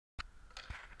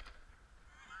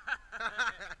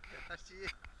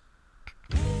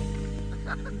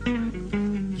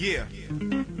Yeah.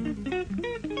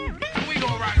 We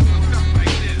gon' rock a little something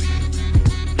like this.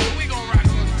 We gon' rock a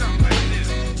little something like this.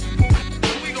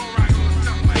 We gon' rock a little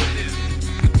something like this.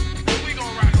 We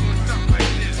gon' rock a little something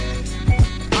like this.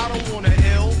 I don't wanna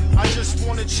ill, I just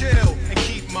wanna chill and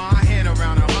keep my hand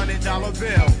around $100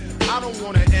 bill. I don't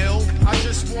wanna ill, I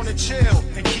just wanna chill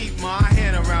and keep my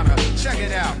hand around a. Check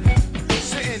it out.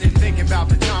 Sitting and thinking about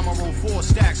the time I wrote 4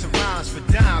 stacks of rhymes for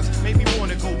dimes. Made me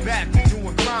wanna go back to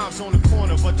doing crimes on the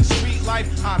corner. But the street life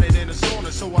hotter than a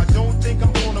sauna. So I don't think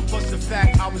I'm gonna plus the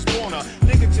fact I was born a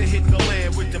nigga to hit the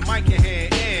land with the mic in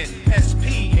hand and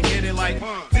SP and get it like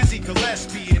Dizzy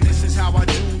Gillespie. And this is how I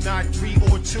do, not 3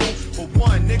 or 2 but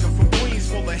 1 nigga from Queens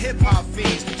full of hip-hop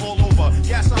fiends all over.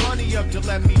 Gas the honey up to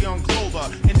let me young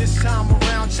Clover. And this time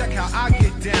around, check how I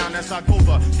get down as I go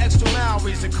the extra mile,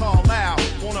 raise the call loud.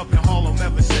 Born up in Harlem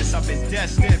ever since I've been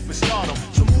destined for stardom.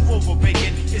 So move over,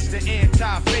 bacon. It's the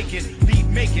anti-faking, beat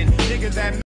making nigga that